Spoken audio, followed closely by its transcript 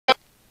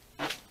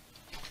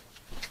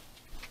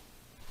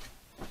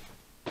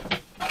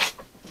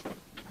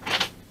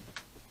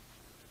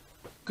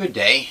Good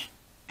day,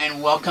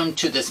 and welcome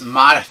to this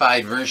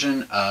modified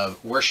version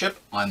of worship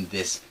on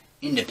this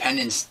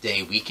Independence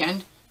Day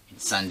weekend.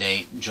 It's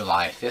Sunday,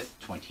 July 5th,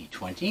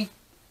 2020.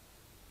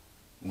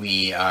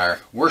 We are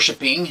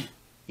worshiping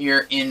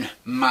here in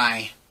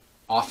my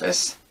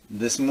office.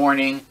 This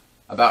morning,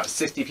 about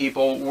 60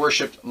 people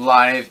worshiped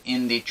live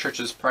in the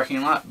church's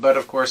parking lot, but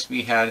of course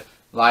we had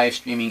live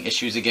streaming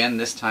issues again,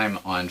 this time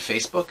on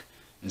Facebook.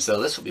 And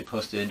so this will be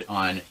posted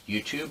on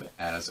YouTube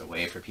as a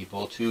way for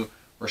people to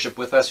worship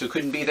with us who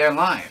couldn't be there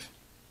live.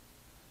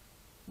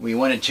 We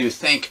wanted to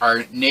thank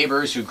our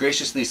neighbors who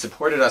graciously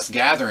supported us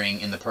gathering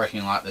in the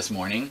parking lot this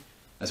morning,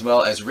 as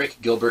well as Rick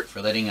Gilbert for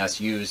letting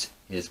us use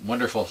his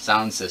wonderful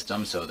sound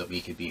system so that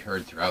we could be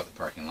heard throughout the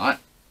parking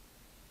lot.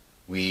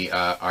 We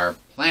are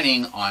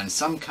planning on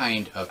some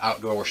kind of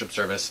outdoor worship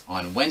service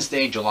on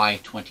Wednesday,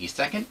 July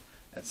 22nd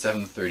at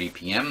 7:30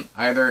 p.m.,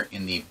 either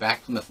in the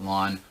back Plymouth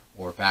lawn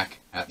or back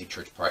at the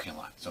church parking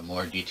lot. So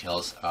more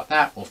details about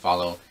that will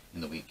follow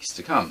in the weeks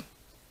to come.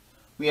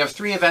 We have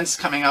 3 events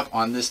coming up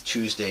on this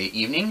Tuesday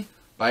evening.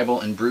 Bible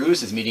and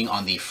Brews is meeting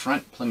on the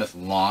front Plymouth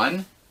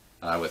lawn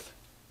with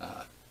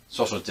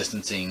social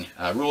distancing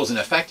rules in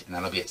effect, and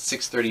that'll be at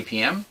 6:30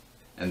 p.m.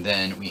 And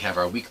then we have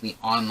our weekly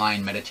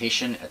online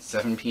meditation at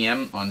 7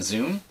 p.m. on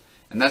Zoom,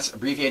 and that's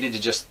abbreviated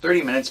to just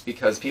 30 minutes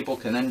because people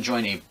can then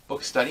join a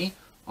book study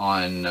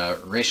on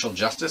racial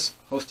justice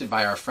hosted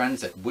by our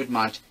friends at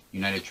Woodmont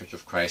United Church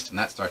of Christ, and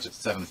that starts at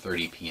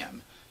 7:30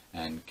 p.m.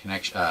 And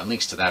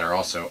links to that are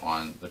also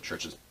on the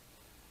church's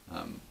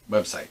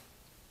website.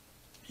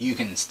 You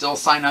can still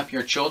sign up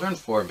your children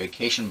for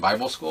Vacation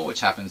Bible School,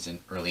 which happens in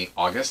early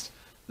August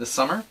this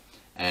summer,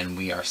 and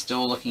we are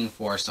still looking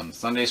for some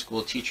Sunday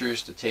school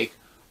teachers to take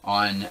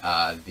on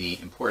the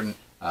important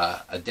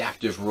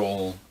adaptive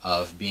role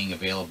of being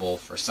available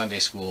for Sunday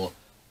school,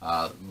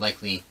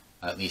 likely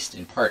at least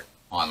in part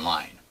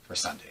online for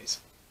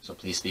Sundays. So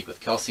please speak with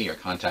Kelsey or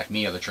contact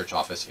me or the church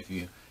office if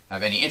you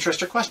have any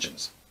interest or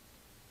questions.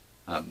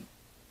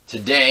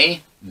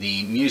 Today,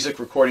 the music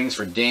recordings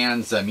for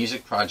Dan's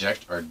music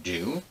project are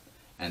due,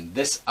 and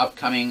this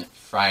upcoming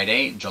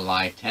Friday,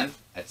 July 10th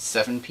at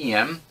 7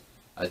 p.m.,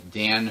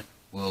 Dan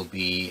will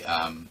be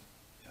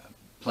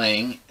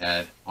playing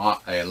at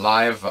a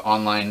live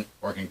online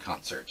organ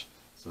concert.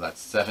 So that's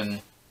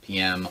 7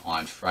 p.m.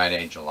 on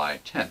Friday,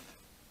 July 10th.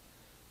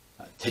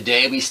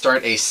 Today, we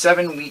start a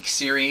 7-week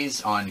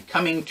series on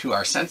coming to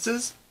our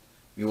senses.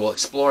 We will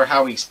explore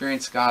how we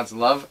experience God's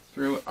love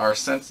through our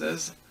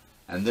senses.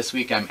 And this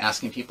week I'm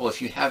asking people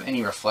if you have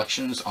any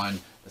reflections on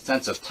the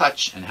sense of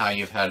touch and how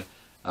you've had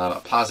a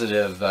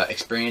positive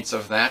experience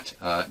of that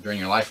during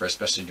your life, or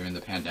especially during the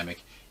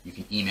pandemic. You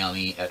can email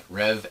me at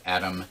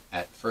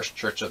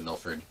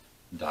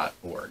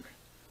revadam@firstchurchofmilford.org.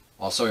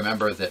 Also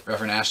remember that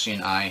Reverend Ashley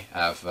and I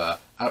have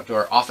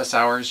outdoor office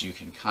hours. You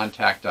can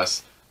contact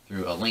us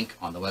through a link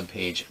on the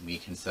webpage, and we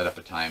can set up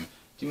a time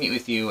to meet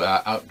with you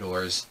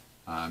outdoors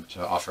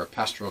to offer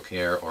pastoral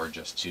care or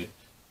just to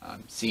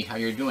see how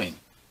you're doing,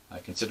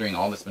 considering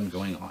all that's been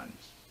going on.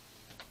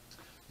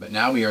 But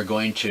now we are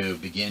going to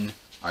begin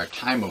our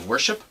time of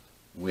worship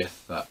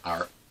with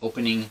our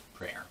opening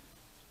prayer.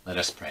 Let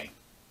us pray.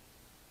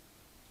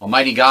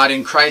 Almighty God,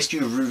 in Christ you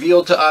have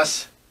revealed to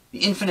us the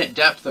infinite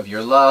depth of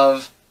your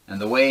love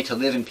and the way to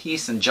live in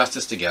peace and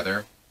justice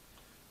together.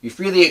 We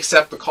freely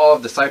accept the call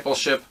of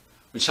discipleship,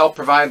 which helped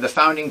provide the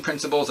founding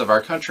principles of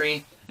our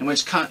country and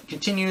which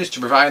continues to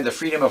provide the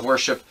freedom of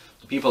worship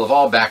to people of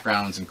all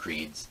backgrounds and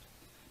creeds.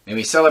 May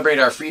we celebrate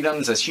our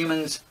freedoms as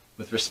humans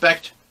with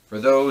respect for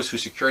those who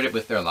secured it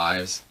with their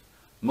lives.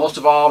 Most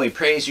of all, we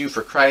praise you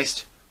for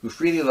Christ, who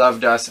freely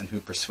loved us and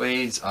who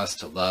persuades us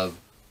to love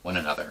one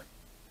another.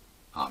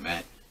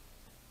 Amen.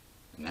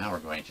 And now we're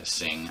going to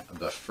sing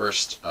the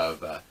first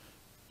of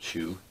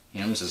 2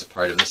 hymns as a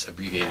part of this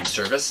abbreviated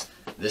service.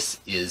 This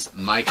is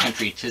My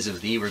Country 'Tis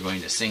of Thee. We're going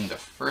to sing the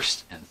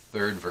 1st and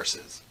 3rd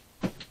verses.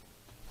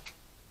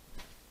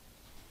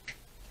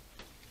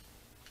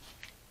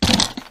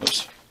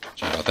 Oops.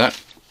 Sorry about that.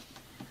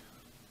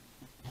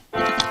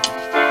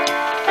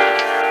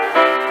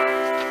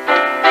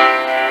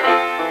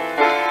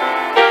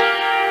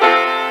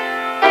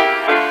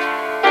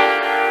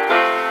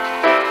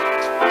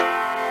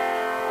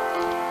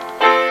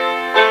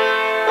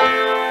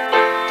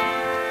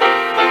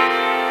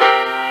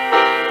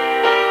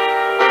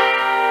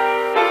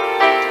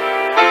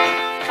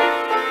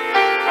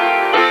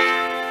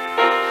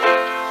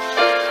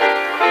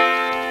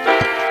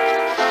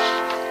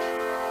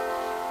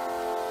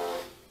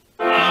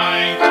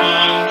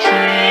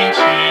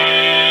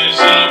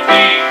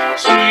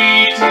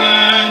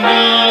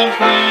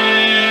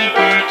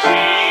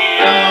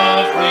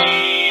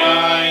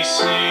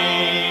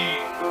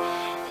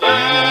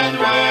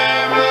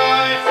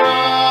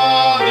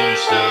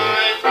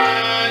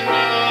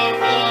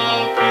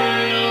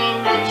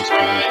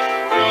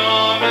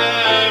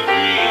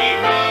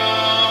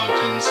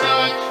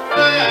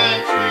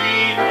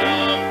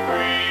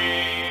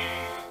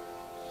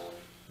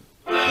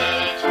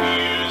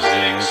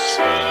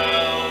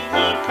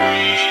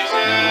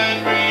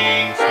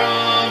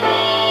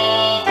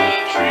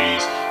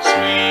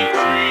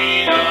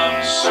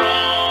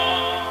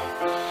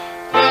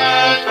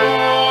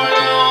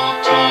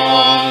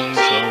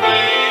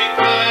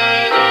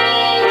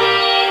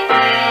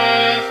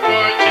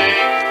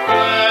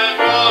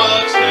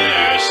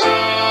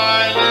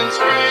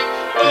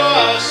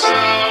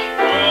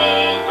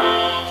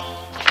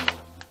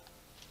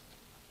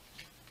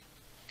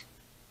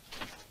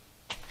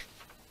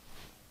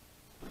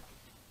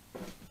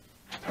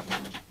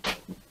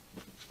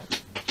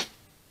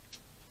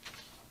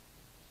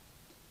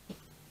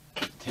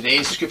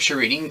 Today's scripture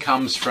reading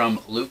comes from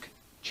Luke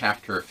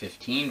chapter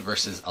 15,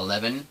 verses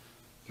 11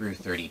 through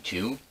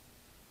 32.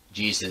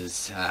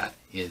 Jesus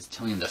is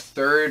telling the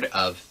third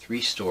of three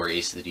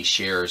stories that he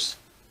shares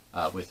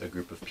with a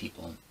group of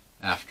people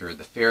after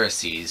the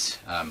Pharisees,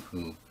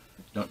 who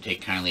don't take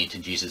kindly to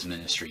Jesus'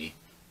 ministry,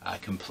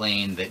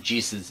 complain that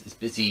Jesus is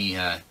busy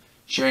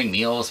sharing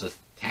meals with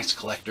tax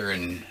collector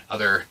and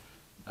other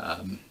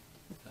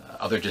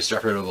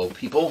disreputable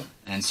people.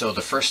 And so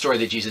the first story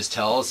that Jesus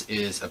tells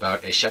is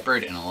about a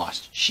shepherd and a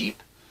lost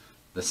sheep.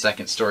 The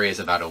second story is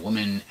about a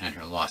woman and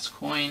her lost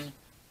coin.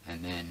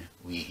 And then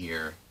we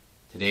hear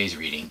today's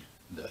reading,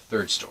 the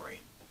third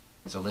story.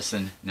 So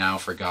listen now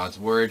for God's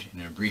word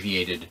in an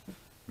abbreviated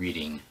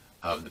reading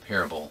of the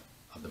parable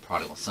of the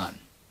prodigal son.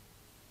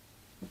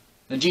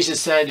 Then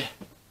Jesus said,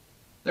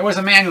 "There was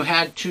a man who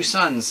had 2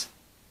 sons.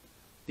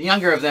 The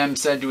younger of them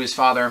said to his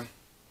father,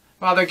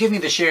 'Father, give me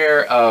the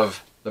share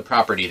of the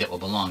property that will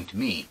belong to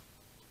me.'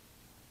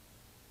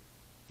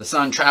 The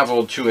son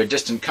traveled to a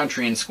distant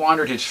country and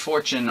squandered his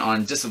fortune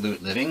on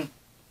dissolute living.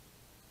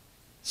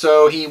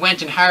 So he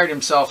went and hired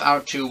himself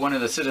out to one of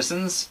the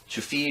citizens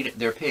to feed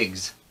their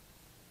pigs.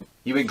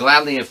 He would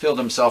gladly have filled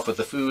himself with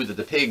the food that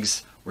the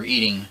pigs were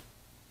eating.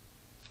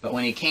 But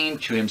when he came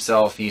to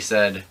himself, he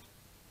said,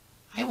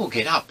 'I will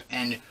get up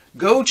and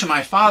go to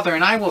my father,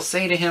 and I will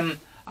say to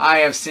him, I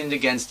have sinned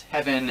against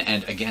heaven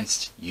and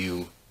against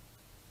you.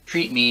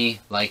 Treat me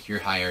like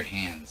your hired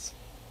hands.'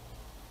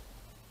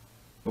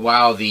 But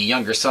while the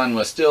younger son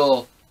was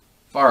still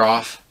far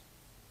off,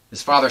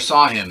 his father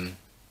saw him.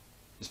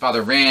 His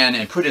father ran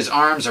and put his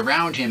arms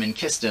around him and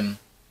kissed him.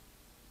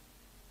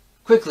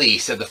 'Quickly,'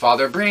 said the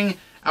father, 'bring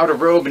out a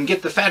robe and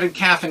get the fatted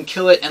calf and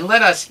kill it, and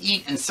let us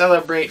eat and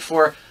celebrate,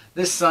 for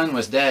this son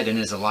was dead and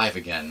is alive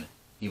again.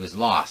 He was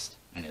lost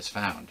and is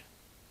found.'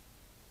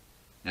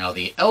 Now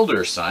the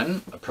elder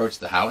son approached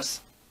the house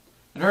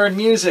and heard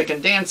music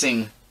and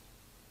dancing.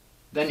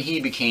 Then he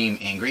became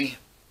angry.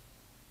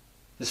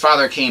 His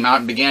father came out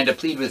and began to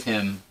plead with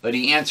him, but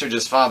he answered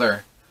his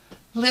father,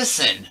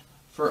 'Listen,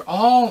 for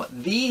all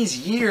these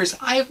years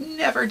I have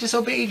never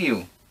disobeyed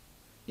you.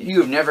 Yet you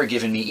have never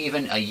given me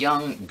even a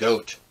young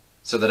goat,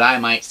 so that I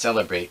might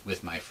celebrate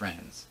with my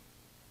friends.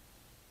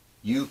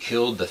 You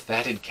killed the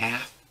fatted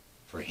calf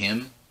for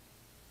him?'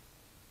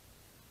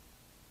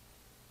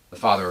 The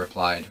father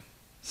replied,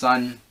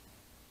 'Son,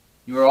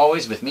 you are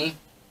always with me,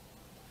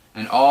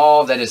 and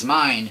all that is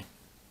mine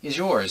is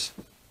yours.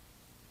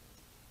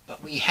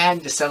 But we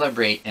had to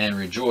celebrate and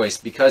rejoice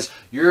because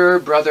your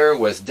brother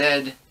was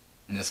dead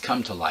and has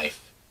come to life.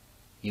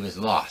 He was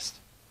lost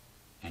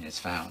and is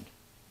found.'"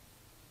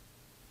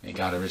 May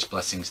God have rich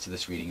blessings to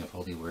this reading of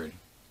Holy Word.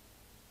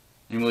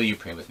 And will you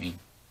pray with me?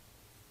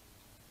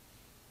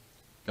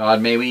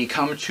 God, may we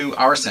come to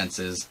our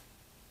senses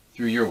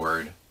through your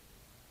word.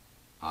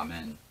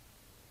 Amen.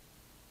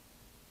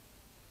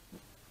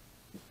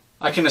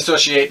 I can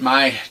associate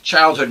my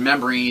childhood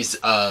memories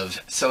of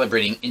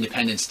celebrating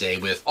Independence Day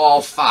with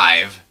all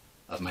 5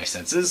 of my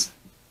senses.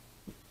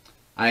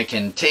 I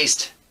can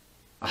taste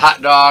a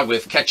hot dog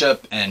with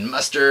ketchup and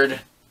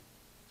mustard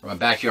from a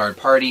backyard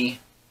party.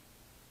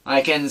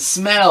 I can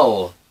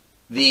smell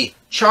the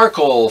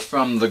charcoal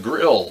from the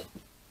grill.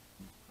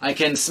 I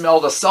can smell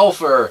the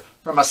sulfur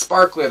from a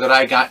sparkler that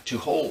I got to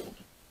hold.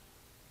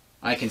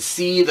 I can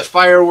see the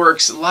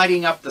fireworks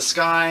lighting up the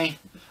sky.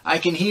 I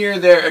can hear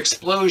their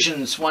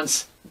explosions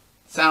once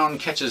sound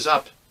catches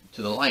up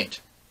to the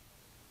light.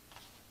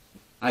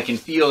 I can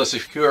feel the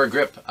secure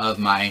grip of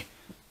my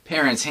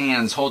parents'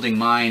 hands holding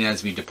mine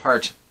as we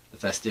depart the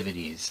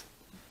festivities.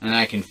 And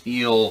I can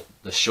feel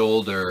the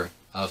shoulder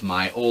of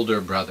my older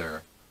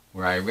brother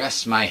where I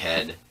rest my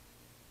head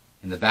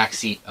in the back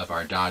seat of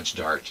our Dodge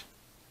Dart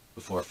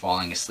before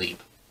falling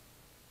asleep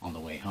on the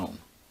way home.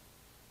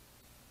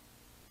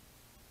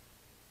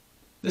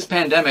 This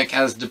pandemic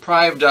has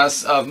deprived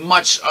us of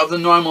much of the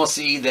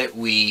normalcy that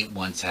we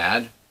once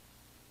had,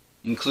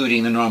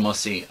 including the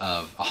normalcy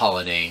of a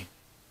holiday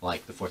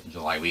like the 4th of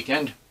July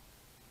weekend.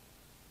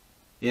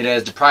 It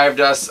has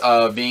deprived us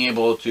of being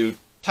able to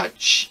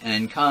touch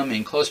and come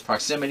in close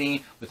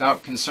proximity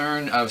without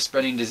concern of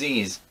spreading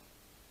disease.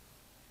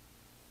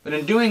 But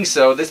in doing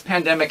so, this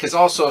pandemic has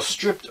also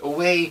stripped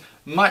away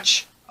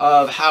much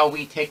of how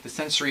we take the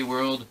sensory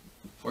world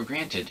for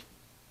granted.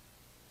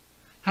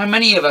 How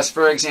many of us,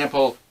 for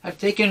example, have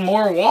taken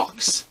more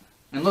walks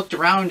and looked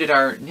around at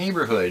our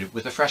neighborhood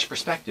with a fresh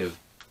perspective?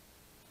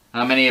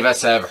 How many of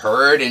us have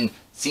heard and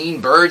seen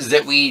birds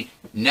that we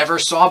never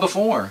saw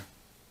before?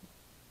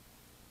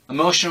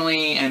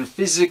 Emotionally and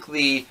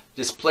physically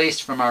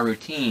displaced from our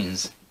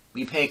routines,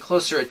 we pay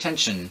closer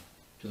attention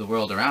to the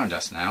world around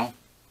us now.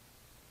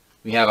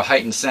 We have a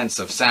heightened sense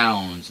of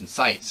sounds and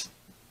sights,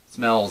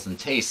 smells and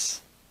tastes,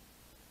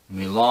 and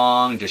we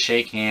long to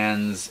shake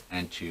hands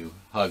and to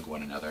hug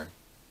one another.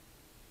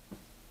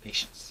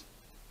 Patience.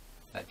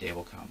 That day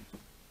will come.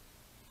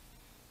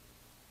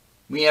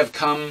 We have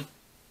come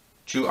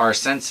to our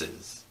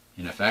senses,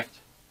 in effect.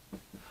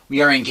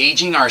 We are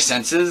engaging our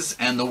senses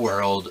and the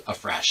world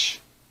afresh.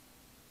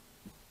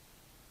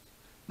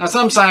 Now,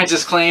 some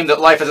scientists claim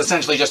that life is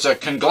essentially just a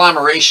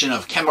conglomeration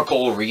of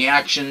chemical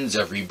reactions.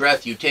 Every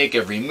breath you take,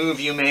 every move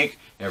you make,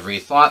 every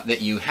thought that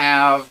you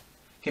have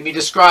can be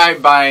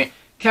described by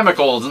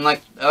chemicals and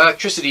like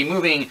electricity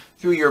moving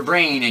through your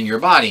brain and your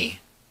body.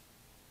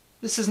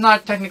 This is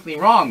not technically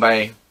wrong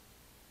by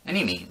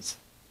any means.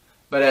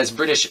 But as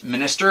British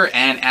minister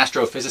and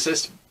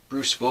astrophysicist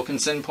Bruce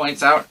Wilkinson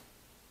points out,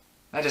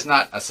 that is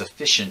not a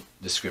sufficient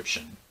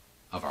description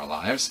of our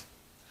lives.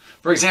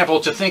 For example,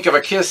 to think of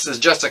a kiss as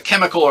just a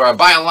chemical or a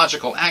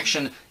biological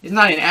action is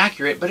not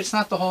inaccurate, but it's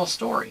not the whole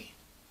story.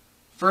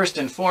 First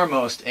and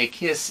foremost, a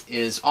kiss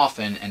is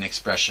often an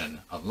expression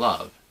of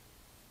love.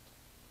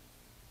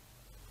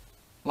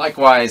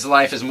 Likewise,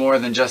 life is more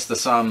than just the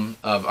sum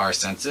of our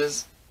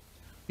senses.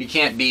 We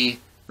can't be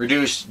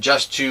reduced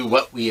just to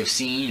what we have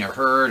seen or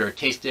heard or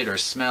tasted or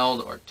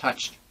smelled or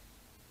touched.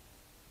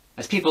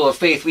 As people of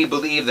faith, we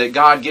believe that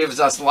God gives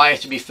us life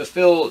to be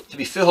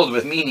filled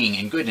with meaning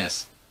and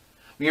goodness.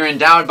 We are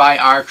endowed by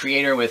our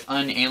Creator with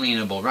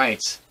unalienable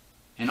rights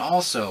and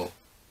also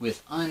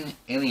with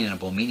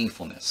unalienable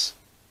meaningfulness.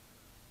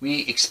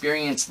 We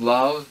experience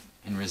love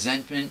and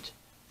resentment,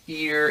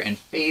 fear and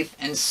faith,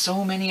 and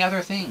so many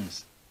other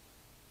things.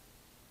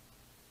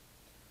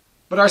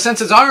 But our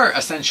senses are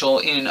essential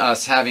in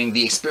us having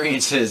the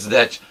experiences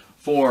that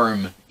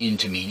form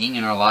into meaning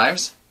in our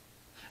lives.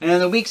 And in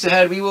the weeks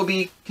ahead, we will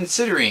be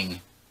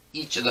considering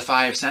each of the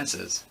 5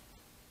 senses.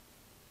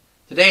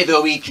 Today,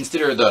 though, we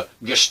consider the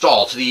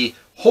gestalt, the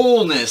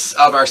wholeness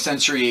of our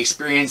sensory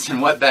experience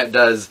and what that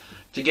does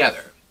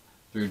together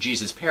through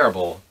Jesus'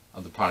 parable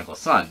of the prodigal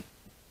son.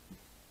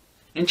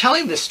 In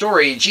telling this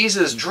story,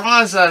 Jesus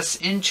draws us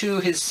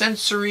into his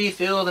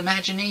sensory-filled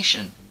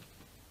imagination.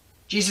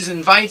 Jesus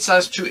invites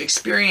us to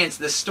experience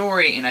this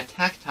story in a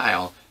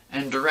tactile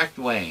and direct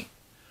way,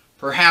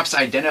 perhaps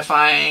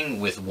identifying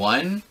with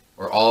one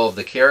or all of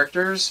the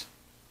characters,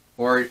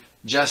 or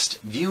just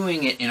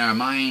viewing it in our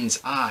mind's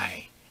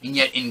eye, and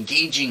yet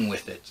engaging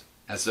with it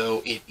as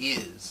though it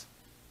is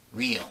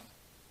real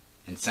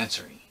and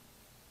sensory.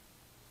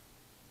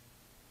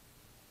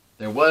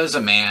 There was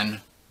a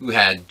man who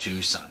had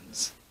 2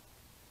 sons.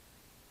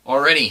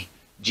 Already,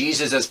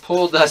 Jesus has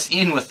pulled us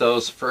in with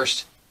those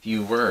first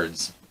few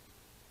words.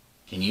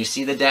 Can you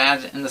see the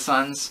dad and the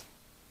sons?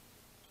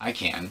 I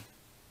can.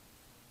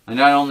 And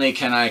not only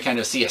can I kind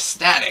of see a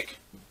static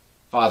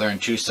father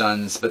and 2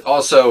 sons, but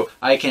also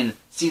I can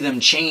see them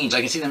change. I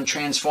can see them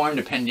transform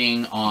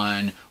depending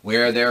on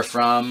where they're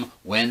from,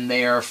 when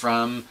they are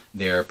from,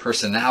 their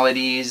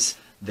personalities,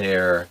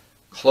 their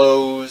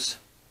clothes.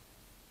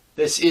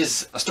 This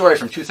is a story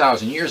from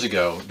 2,000 years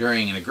ago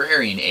during an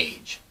agrarian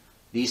age.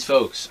 These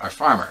folks are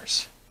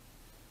farmers.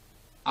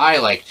 I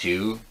like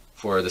to,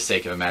 for the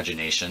sake of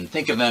imagination,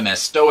 think of them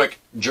as stoic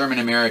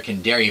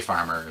German-American dairy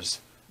farmers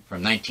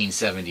from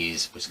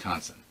 1970s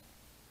Wisconsin.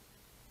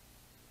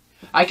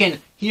 I can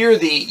hear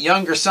the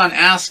younger son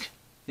ask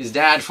his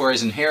dad for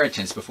his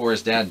inheritance before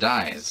his dad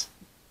dies.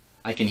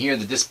 I can hear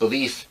the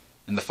disbelief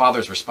in the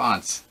father's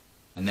response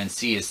and then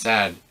see his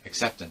sad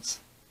acceptance.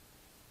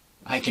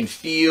 I can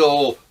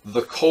feel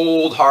the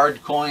cold,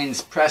 hard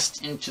coins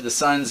pressed into the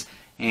son's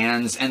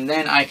hands, and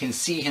then I can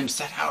see him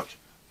set out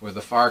for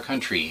the far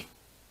country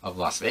of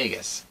Las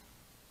Vegas.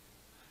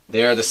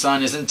 There the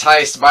son is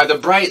enticed by the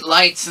bright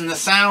lights and the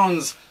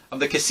sounds of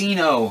the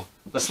casino,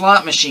 the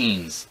slot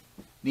machines,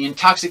 the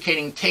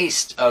intoxicating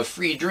taste of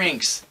free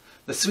drinks,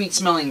 the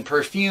sweet-smelling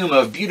perfume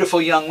of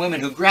beautiful young women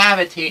who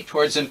gravitate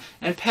towards him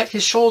and pet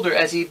his shoulder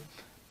as he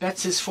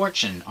bets his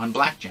fortune on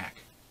blackjack.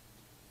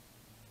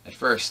 At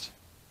first,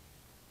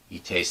 he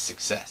tastes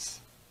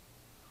success.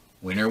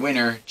 Winner,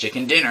 winner,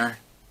 chicken dinner.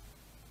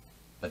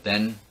 But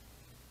then,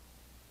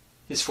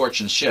 his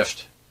fortunes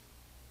shift.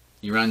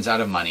 He runs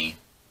out of money,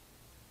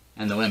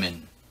 and the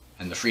women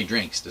and the free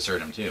drinks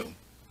desert him too.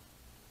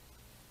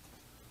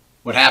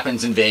 What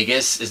happens in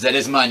Vegas is that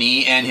his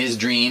money and his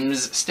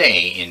dreams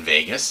stay in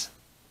Vegas.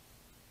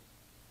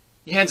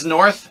 He heads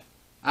north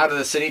out of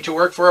the city to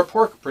work for a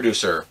pork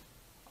producer,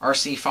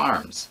 R.C.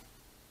 Farms,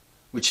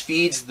 which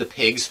feeds the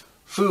pigs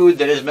food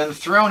that has been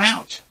thrown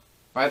out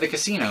by the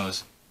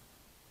casinos.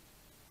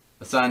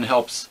 The son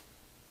helps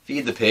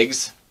feed the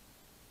pigs.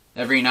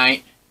 Every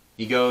night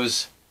he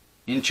goes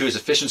into his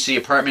efficiency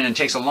apartment and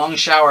takes a long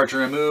shower to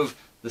remove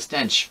the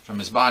stench from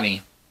his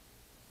body.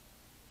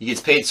 He gets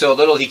paid so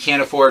little he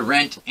can't afford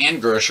rent and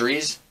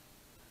groceries,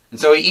 and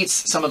so he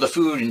eats some of the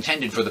food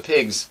intended for the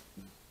pigs.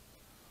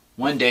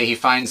 One day he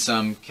finds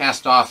some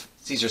cast-off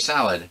Caesar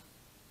salad.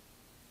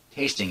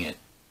 Tasting it,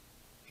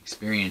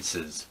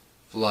 experiences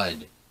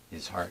flood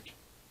his heart.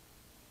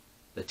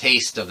 The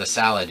taste of the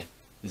salad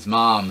his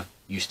mom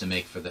used to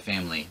make for the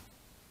family.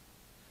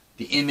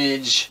 The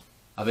image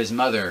of his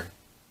mother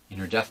in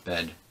her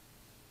deathbed.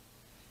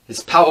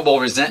 His palpable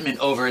resentment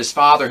over his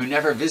father, who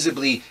never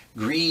visibly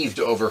grieved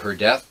over her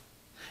death,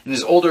 and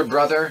his older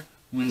brother,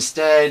 who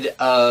instead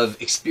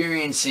of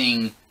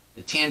experiencing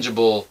the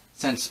tangible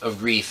sense of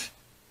grief,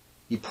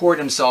 he poured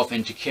himself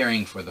into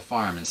caring for the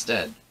farm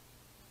instead.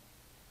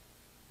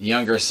 The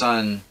younger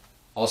son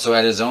also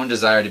had his own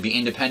desire to be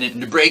independent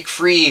and to break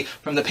free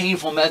from the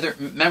painful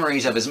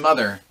memories of his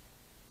mother.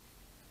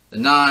 The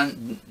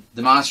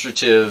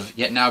non-demonstrative,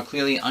 yet now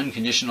clearly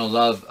unconditional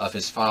love of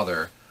his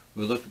father,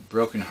 who looked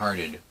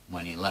broken-hearted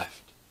when he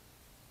left.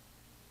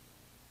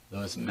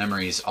 Those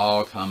memories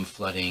all come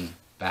flooding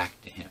back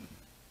to him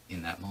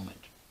in that moment.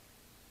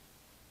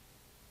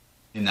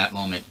 In that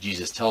moment,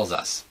 Jesus tells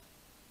us,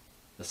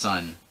 the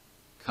Son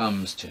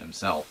comes to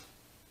himself.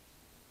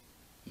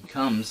 He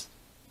comes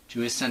to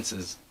his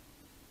senses.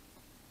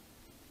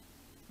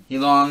 He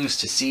longs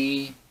to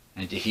see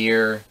and to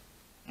hear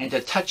and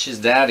to touch his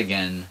dad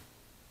again,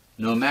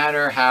 no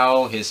matter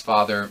how his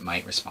father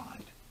might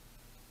respond.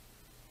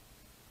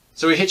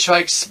 So he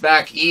hitchhikes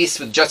back east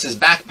with just his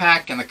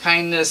backpack and the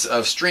kindness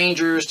of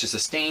strangers to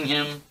sustain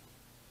him.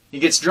 He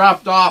gets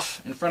dropped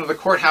off in front of the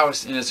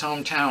courthouse in his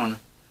hometown,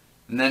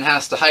 and then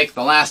has to hike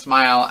the last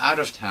mile out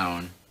of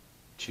town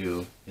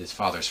to his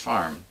father's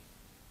farm.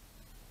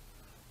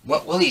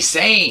 What will he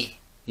say,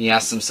 he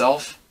asks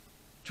himself,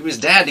 to his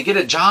dad to get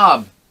a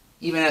job,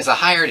 even as a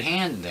hired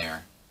hand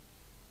there?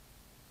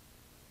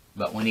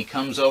 But when he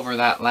comes over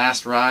that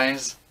last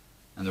rise,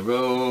 and the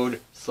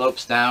road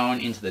slopes down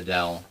into the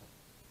dell,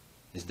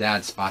 his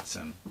dad spots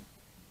him.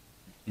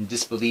 In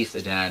disbelief,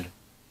 the dad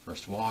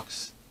first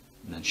walks,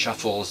 and then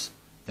shuffles,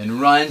 then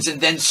runs,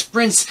 and then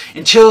sprints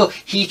until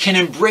he can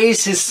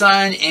embrace his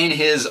son in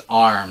his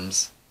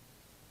arms.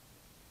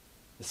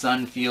 The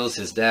son feels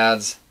his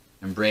dad's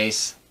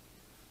embrace,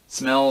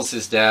 smells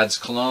his dad's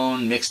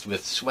cologne mixed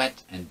with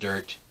sweat and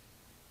dirt.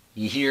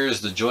 He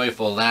hears the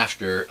joyful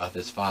laughter of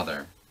his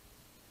father,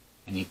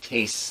 and he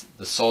tastes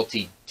the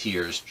salty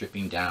tears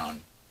dripping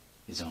down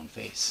his own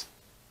face.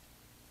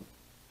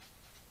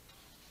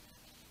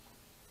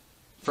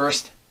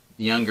 First,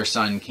 the younger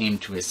son came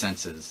to his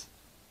senses.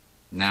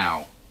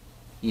 Now,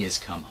 he has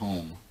come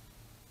home.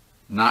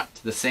 Not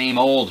to the same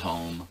old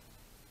home,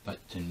 but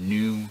to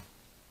new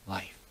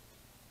life.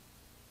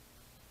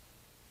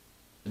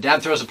 The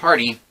dad throws a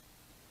party,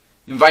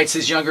 invites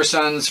his younger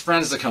son's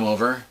friends to come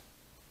over.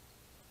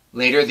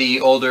 Later,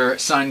 the older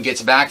son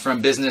gets back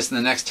from business in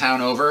the next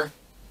town over.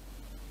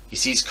 He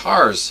sees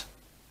cars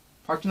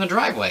parked in the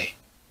driveway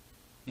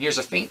and hears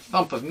a faint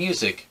thump of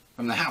music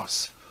from the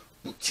house.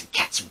 Boots and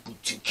cats,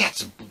 boots and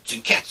cats, boots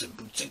and cats,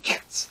 boots and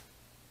cats.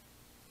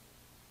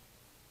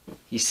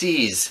 He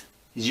sees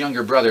his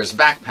younger brother's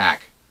backpack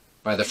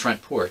by the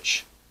front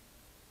porch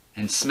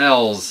and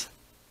smells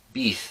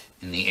beef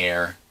in the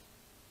air.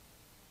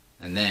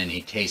 And then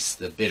he tastes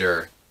the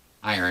bitter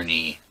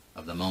irony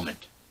of the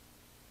moment.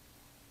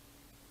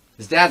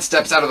 His dad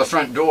steps out of the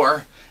front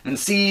door and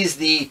sees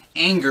the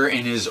anger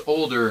in his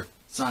older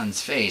son's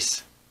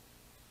face.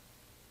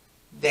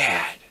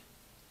 "Dad,"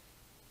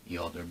 the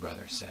older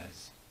brother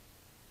says,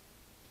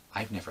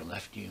 "I've never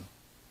left you,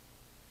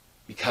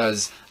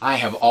 because I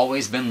have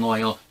always been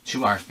loyal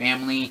to our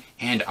family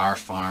and our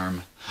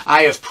farm.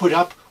 I have put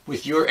up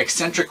with your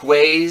eccentric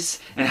ways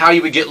and how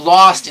you would get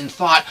lost in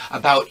thought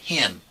about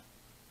him.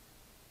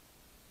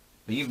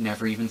 But you've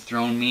never even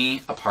thrown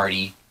me a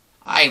party.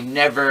 I've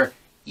never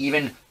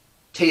even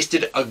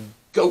tasted a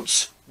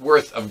goat's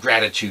worth of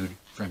gratitude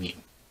from you.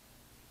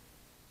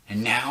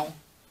 And now,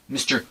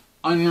 Mr.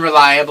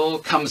 Unreliable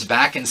comes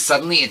back and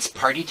suddenly it's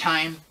party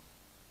time?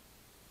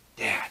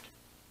 Dad,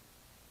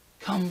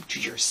 come to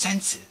your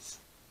senses."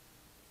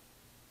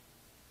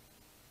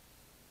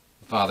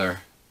 The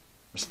father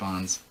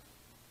responds,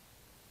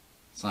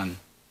 "Son,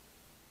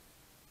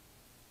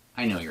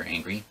 I know you're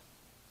angry.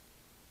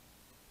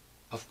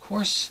 Of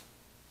course,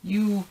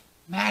 you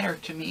matter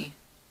to me.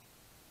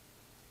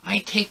 I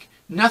take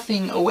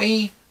nothing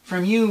away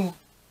from you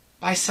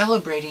by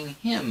celebrating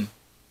him.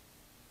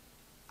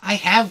 I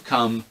have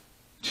come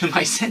to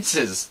my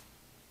senses.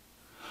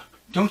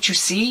 Don't you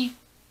see?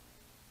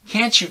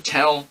 Can't you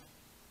tell?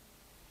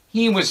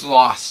 He was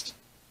lost,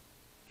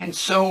 and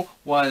so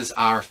was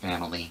our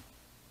family.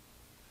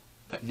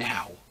 But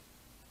now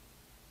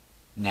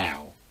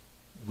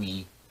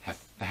we have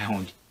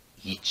found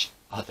each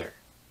other."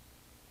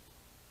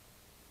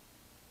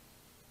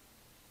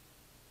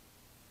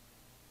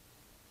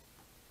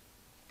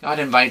 God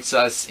invites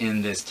us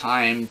in this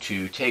time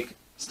to take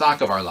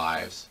stock of our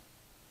lives,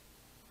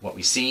 what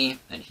we see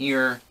and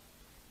hear,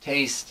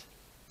 taste,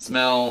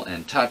 smell,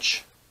 and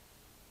touch,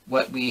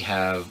 what we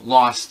have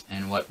lost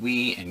and what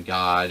we and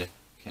God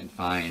can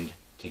find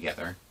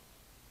together.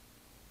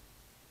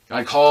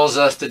 God calls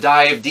us to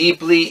dive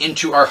deeply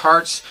into our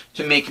hearts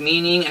to make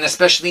meaning, and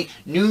especially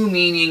new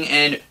meaning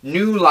and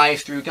new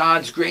life through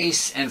God's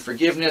grace and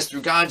forgiveness,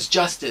 through God's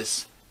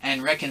justice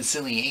and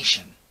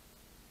reconciliation.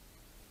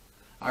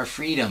 Our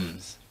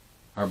freedoms,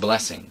 our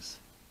blessings,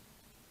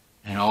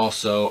 and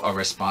also a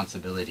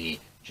responsibility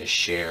to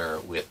share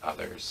with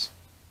others.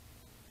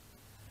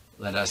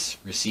 Let us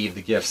receive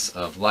the gifts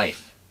of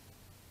life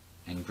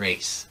and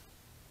grace.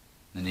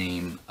 In the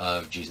name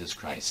of Jesus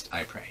Christ,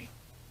 I pray.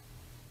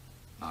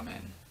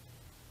 Amen.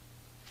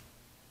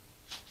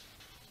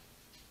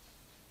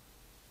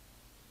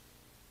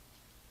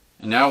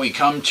 And now we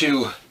come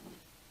to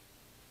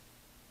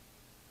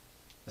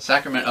the the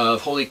sacrament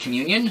of Holy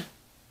Communion,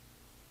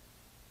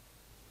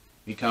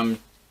 we come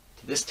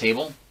to this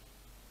table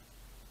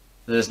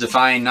that is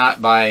defined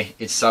not by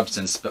its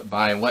substance, but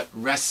by what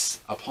rests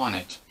upon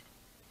it,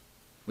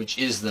 which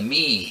is the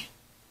me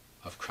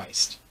of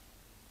Christ.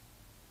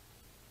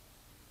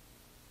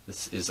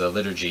 This is a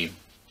liturgy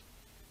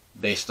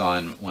based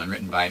on one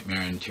written by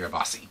Marin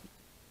Tirabassi.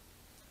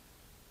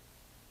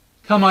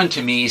 Come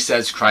unto me,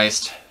 says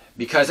Christ,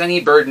 because any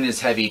burden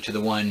is heavy to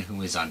the one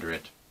who is under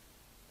it.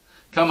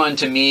 Come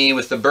unto me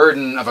with the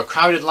burden of a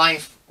crowded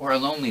life or a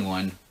lonely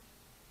one.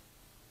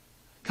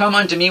 Come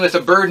unto me with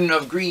a burden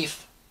of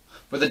grief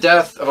for the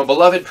death of a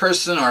beloved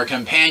person or a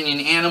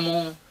companion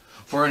animal,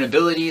 for an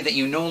ability that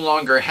you no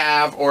longer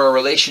have, or a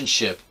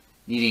relationship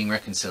needing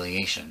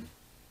reconciliation.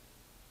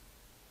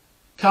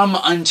 Come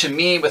unto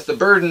me with the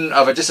burden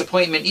of a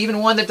disappointment, even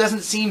one that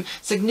doesn't seem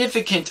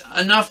significant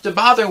enough to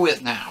bother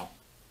with now,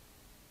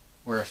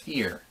 or a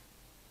fear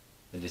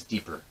that is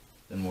deeper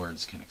than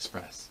words can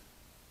express.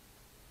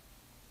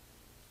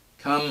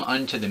 Come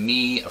unto the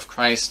me of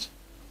Christ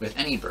with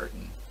any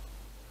burden,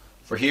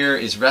 for here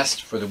is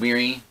rest for the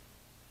weary,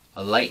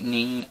 a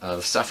lightening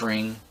of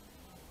suffering,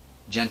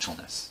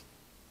 gentleness.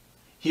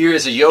 Here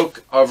is a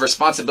yoke of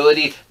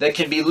responsibility that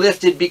can be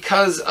lifted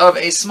because of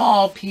a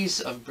small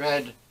piece of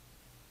bread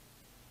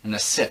and a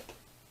sip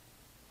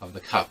of the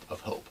cup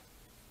of hope.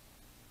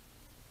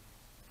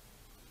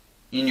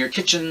 In your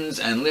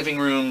kitchens and living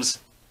rooms,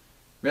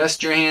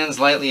 rest your hands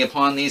lightly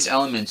upon these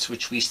elements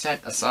which we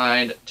set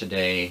aside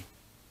today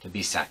to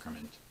be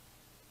sacrament.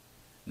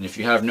 And if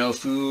you have no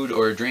food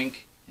or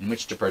drink in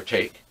which to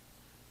partake,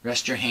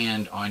 rest your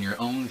hand on your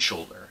own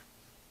shoulder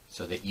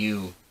so that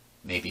you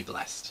may be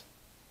blessed.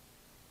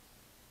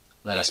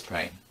 Let us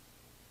pray.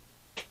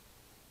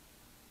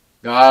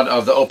 God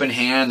of the open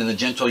hand and the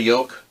gentle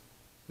yoke,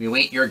 we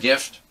wait your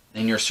gift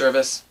and your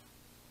service.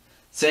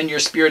 Send your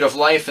spirit of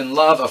life and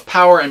love, of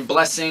power and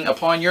blessing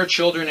upon your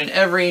children in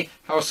every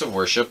house of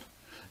worship,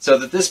 so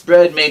that this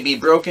bread may be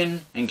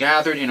broken and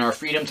gathered in our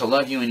freedom to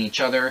love you and each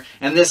other,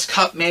 and this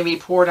cup may be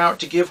poured out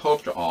to give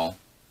hope to all.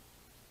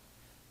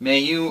 May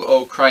you,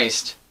 O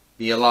Christ,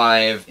 be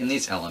alive in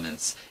these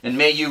elements, and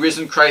may you,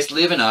 risen Christ,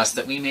 live in us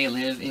that we may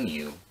live in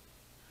you.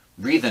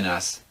 Breathe in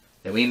us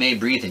that we may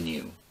breathe in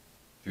you,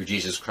 through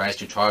Jesus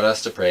Christ, who taught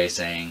us to pray,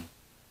 saying,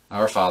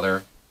 Our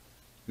Father,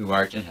 who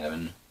art in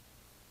heaven,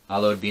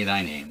 hallowed be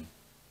thy name.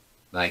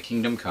 Thy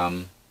kingdom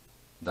come,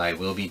 thy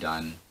will be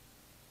done,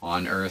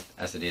 on earth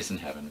as it is in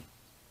heaven.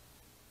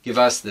 Give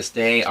us this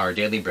day our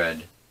daily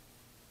bread,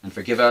 and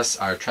forgive us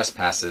our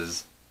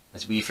trespasses,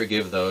 as we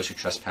forgive those who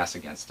trespass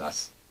against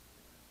us.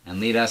 And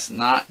lead us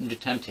not into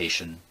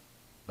temptation,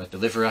 but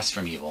deliver us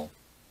from evil.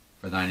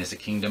 For thine is the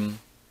kingdom,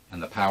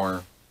 and the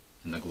power,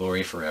 and the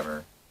glory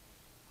forever.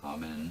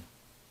 Amen.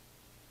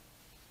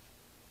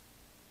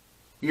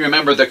 You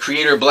remember the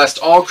Creator blessed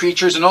all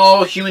creatures and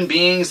all human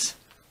beings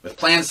with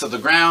plants of the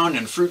ground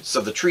and fruits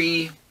of the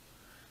tree.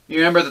 You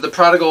remember that the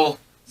prodigal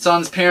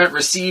son's parent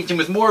received him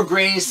with more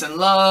grace and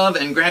love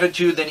and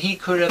gratitude than he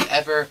could have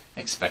ever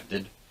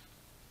expected.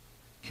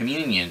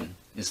 Communion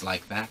is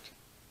like that.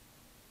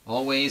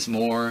 Always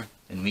more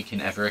than we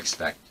can ever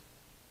expect.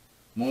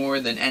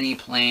 More than any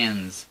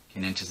plans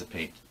can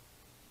anticipate.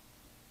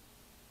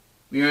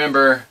 We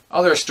remember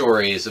other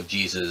stories of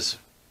Jesus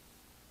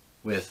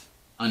with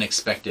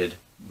unexpected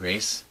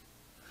grace.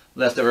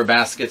 Leftover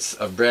baskets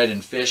of bread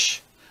and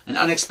fish, an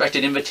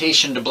unexpected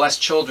invitation to bless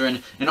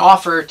children, an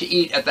offer to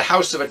eat at the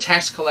house of a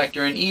tax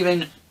collector, and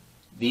even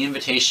the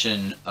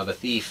invitation of a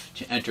thief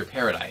to enter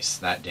paradise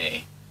that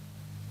day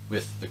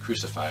with the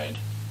crucified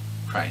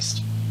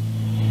Christ.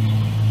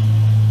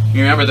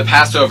 You remember the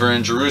Passover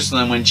in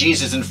Jerusalem when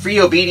Jesus, in free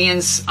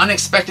obedience,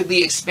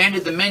 unexpectedly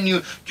expanded the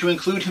menu to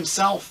include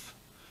himself,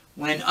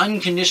 when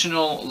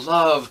unconditional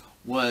love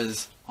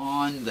was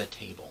on the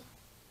table.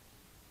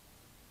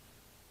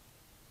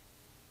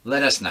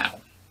 Let us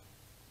now,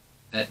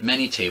 at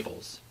many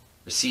tables,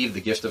 receive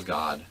the gift of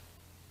God,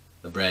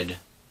 the bread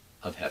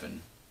of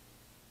heaven.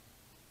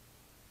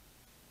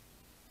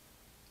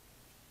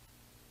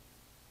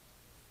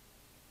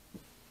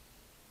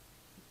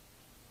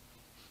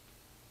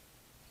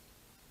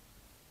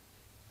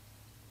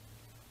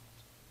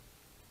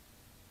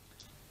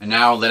 And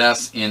now let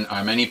us, in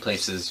our many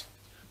places,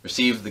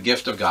 receive the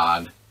gift of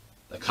God,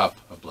 the cup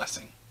of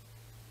blessing.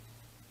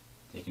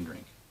 Take and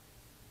drink.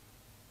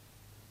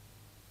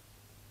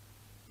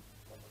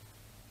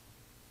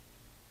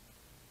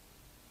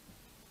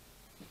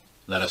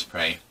 Let us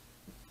pray.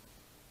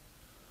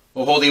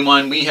 O Holy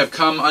One, we have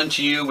come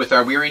unto you with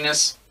our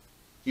weariness.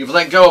 You have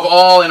let go of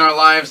all in our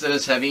lives that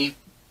is heavy.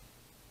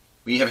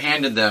 We have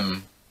handed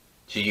them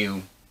to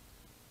you.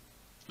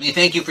 We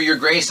thank you for your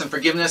grace and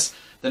forgiveness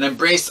that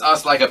embrace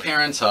us like a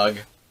parent's hug.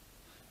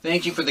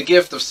 Thank you for the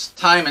gift of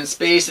time and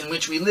space in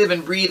which we live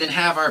and breathe and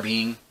have our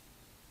being.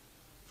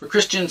 For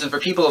Christians and for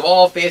people of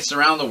all faiths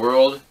around the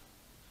world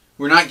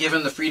who are not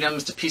given the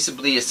freedoms to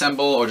peaceably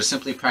assemble or to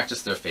simply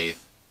practice their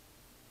faith,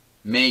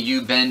 may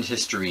you bend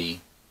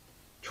history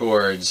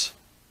towards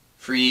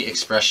free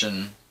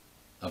expression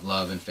of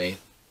love and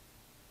faith.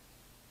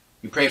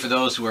 We pray for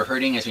those who are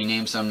hurting as we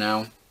name some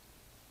now.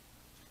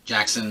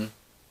 Jackson,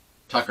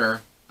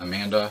 Tucker,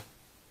 Amanda,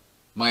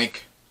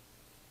 Mike,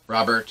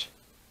 Robert,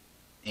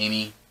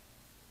 Amy.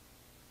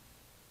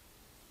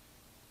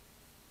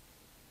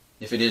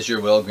 If it is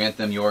your will, grant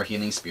them your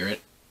healing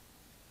spirit.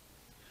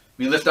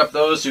 We lift up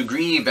those who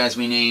grieve as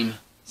we name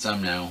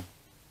some now.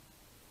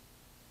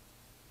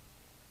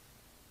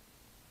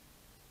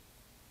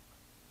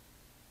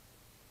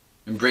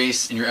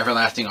 Embrace in your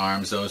everlasting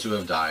arms those who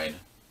have died,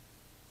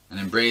 and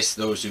embrace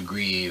those who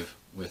grieve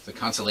with the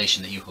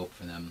consolation that you hope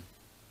for them,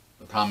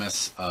 the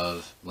promise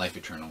of life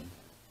eternal.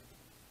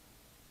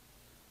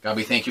 God,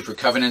 we thank you for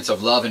covenants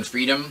of love and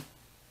freedom,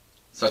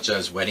 such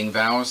as wedding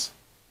vows.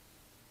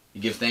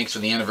 We give thanks for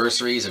the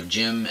anniversaries of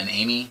Jim and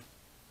Amy,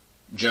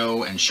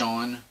 Joe and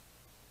Sean,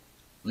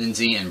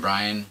 Lindsay and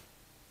Brian.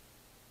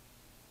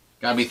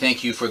 God, we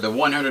thank you for the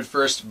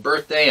 101st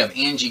birthday of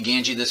Angie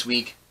Ganji this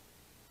week.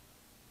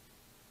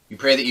 We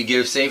pray that you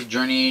give safe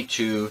journey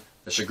to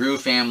the Shagru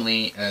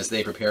family as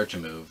they prepare to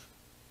move.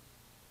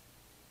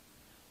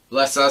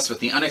 Bless us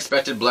with the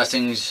unexpected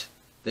blessings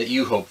that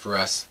you hope for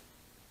us,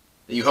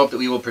 that you hope that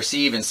we will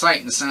perceive in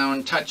sight and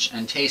sound, touch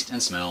and taste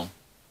and smell.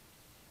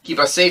 Keep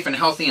us safe and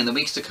healthy in the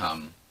weeks to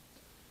come.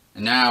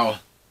 And now,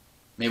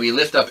 may we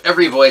lift up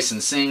every voice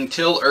and sing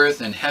till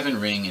earth and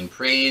heaven ring in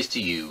praise to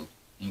you.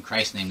 In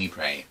Christ's name we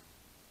pray.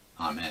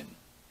 Amen.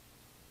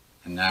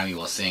 And now you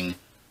will sing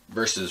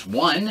verses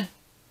 1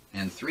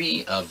 and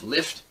 3 of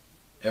Lift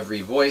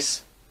Every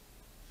Voice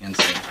and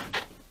Sing.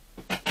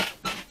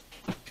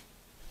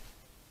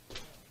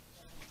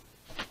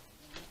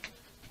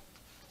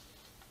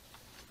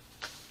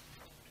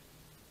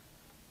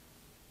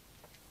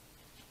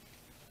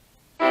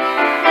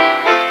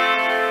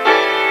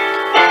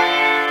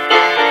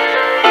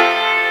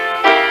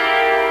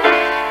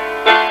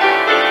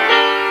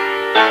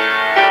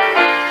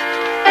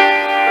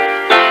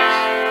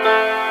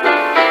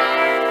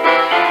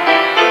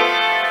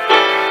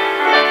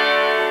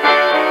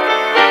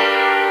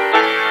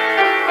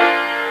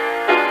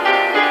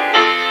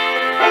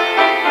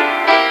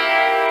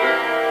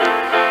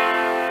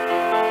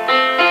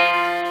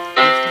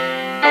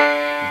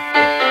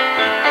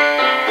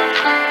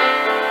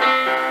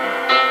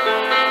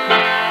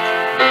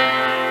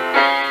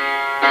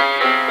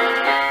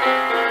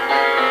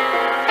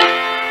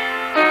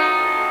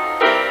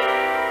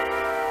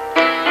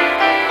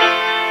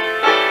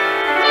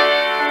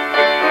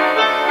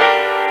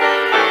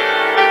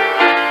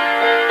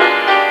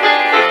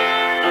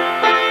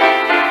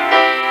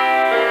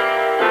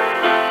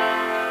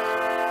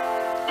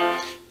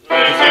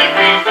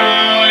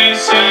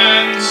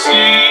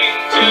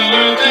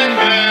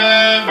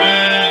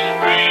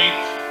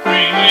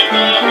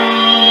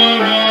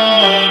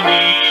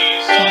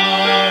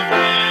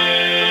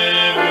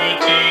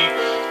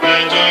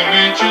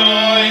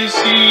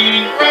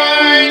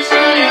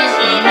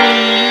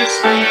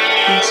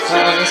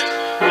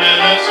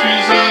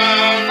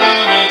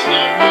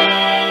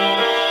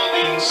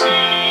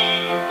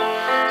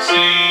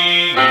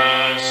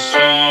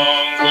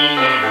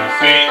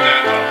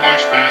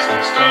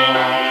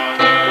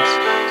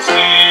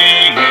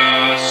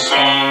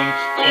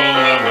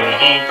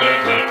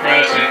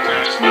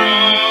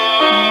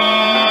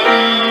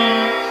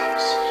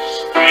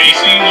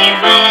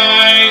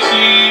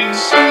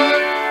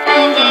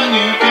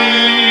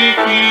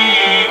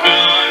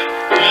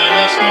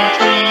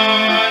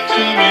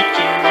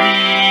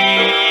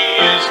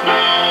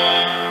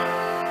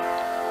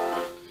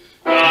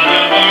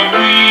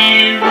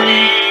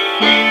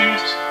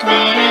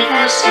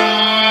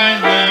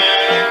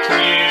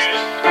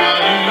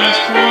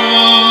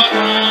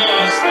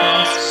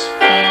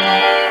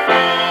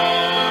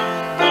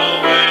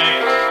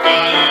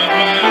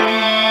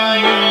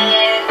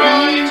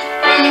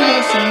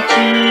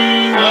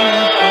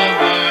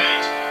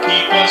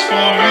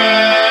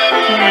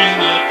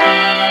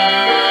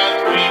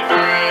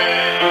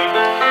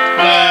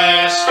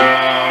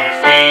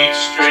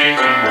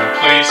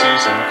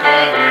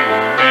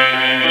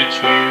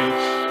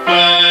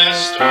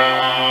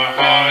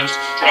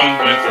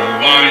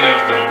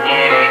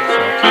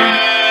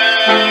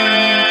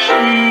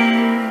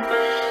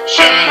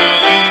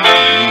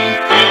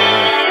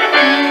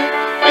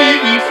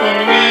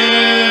 For